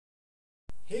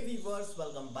Hey viewers,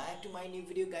 welcome back to my new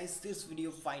video guys. This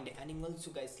video find animals,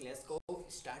 so guys let's go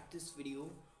start this video.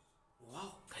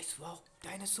 Wow guys, wow,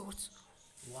 dinosaurs.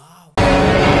 Wow,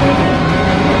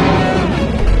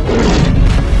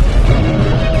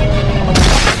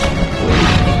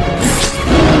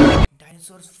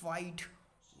 dinosaurs fight.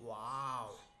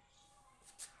 Wow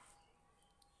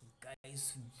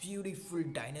guys, beautiful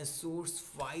dinosaurs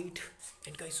fight.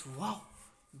 And guys, wow,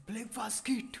 black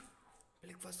basket,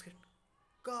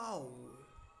 cow.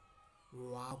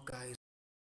 Wow guys,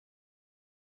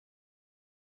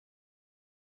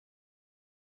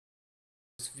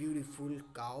 beautiful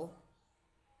cow.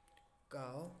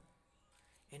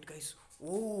 And guys,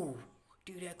 oh,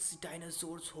 T-Rex,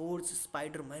 dinosaurs, horse,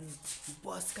 spiderman,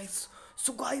 bus guys.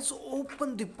 So guys,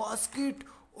 open the basket.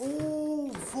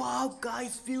 Oh wow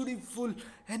guys, beautiful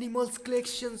animals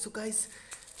collection. So guys,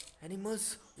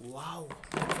 animals, wow,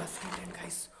 basket. And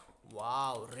guys,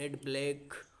 wow, red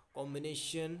black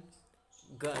combination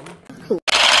gun.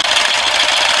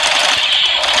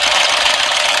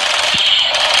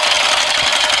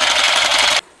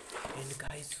 And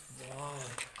guys, wow,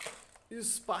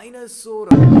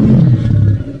 Spinosaurus.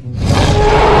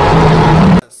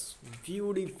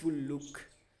 Beautiful look.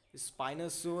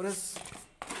 Spinosaurus.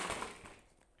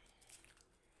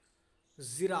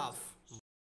 Giraffe.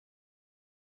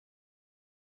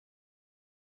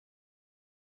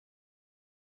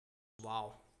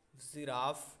 Wow,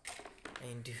 giraffe.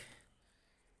 And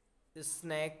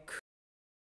snake.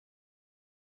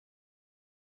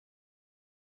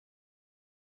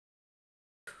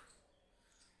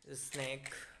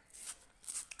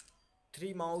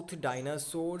 Three-mouth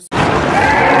dinosaurs.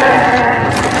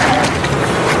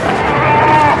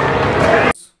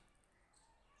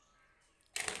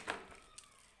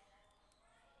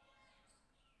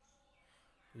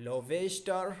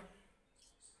 Lobster.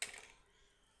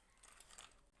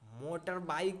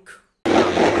 Motorbike.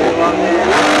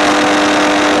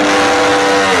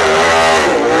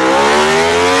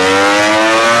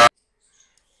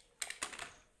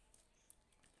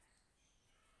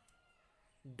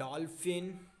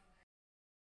 Dolphin.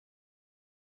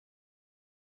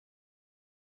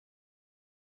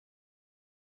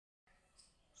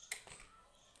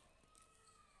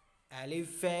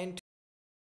 Elephant.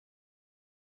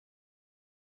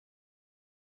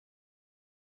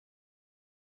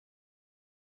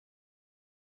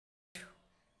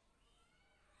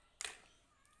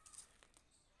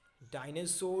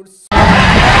 Dinosaurs.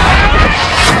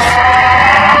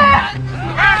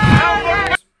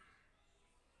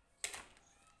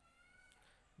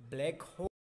 Black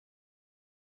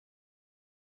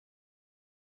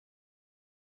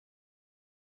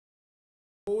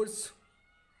horse.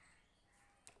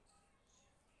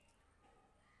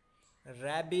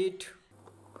 Rabbit.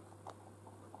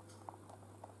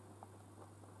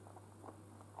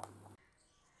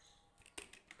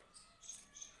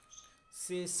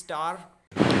 Sea star.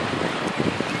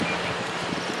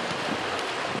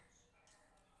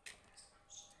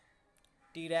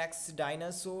 T-Rex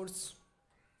dinosaurs.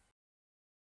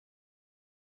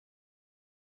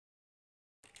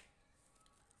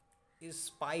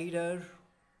 Spider.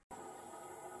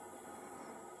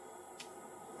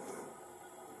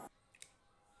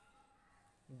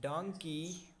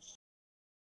 Donkey.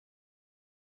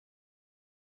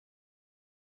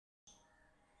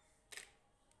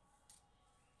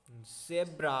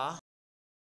 Zebra.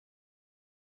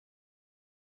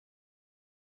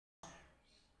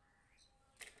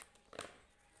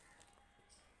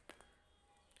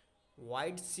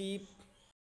 White sheep.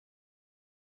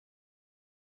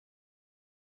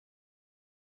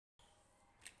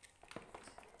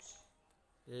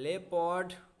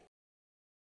 Leopard.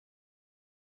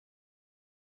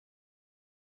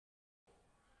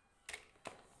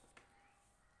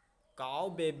 Cow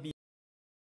baby.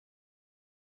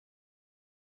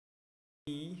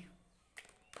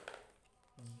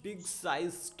 Big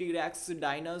size T-Rex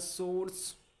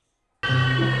dinosaurs.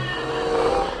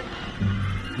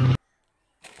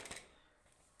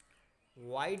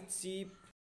 White sheep.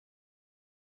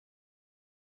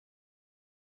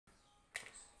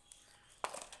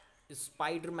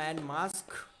 Spiderman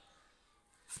mask.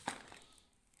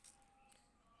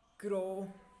 Crow.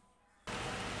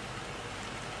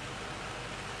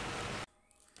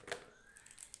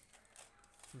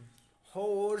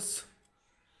 Horse.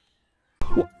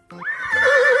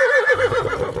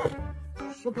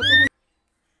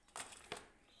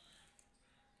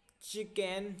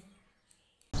 Chicken.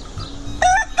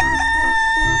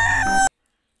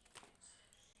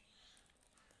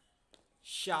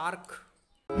 Shark.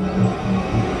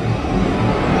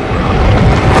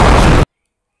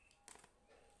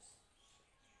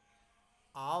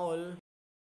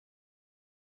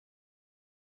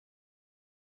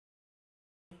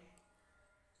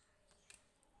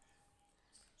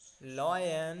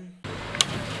 Lion,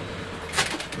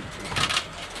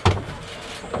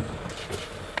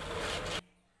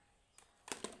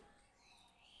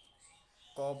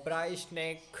 cobra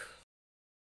snake,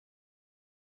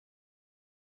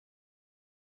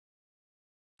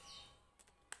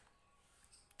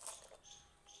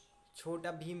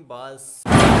 छोटा भीम बस।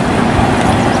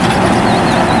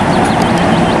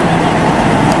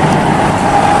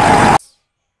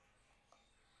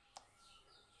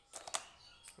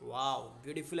 Wow,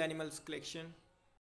 beautiful animals collection.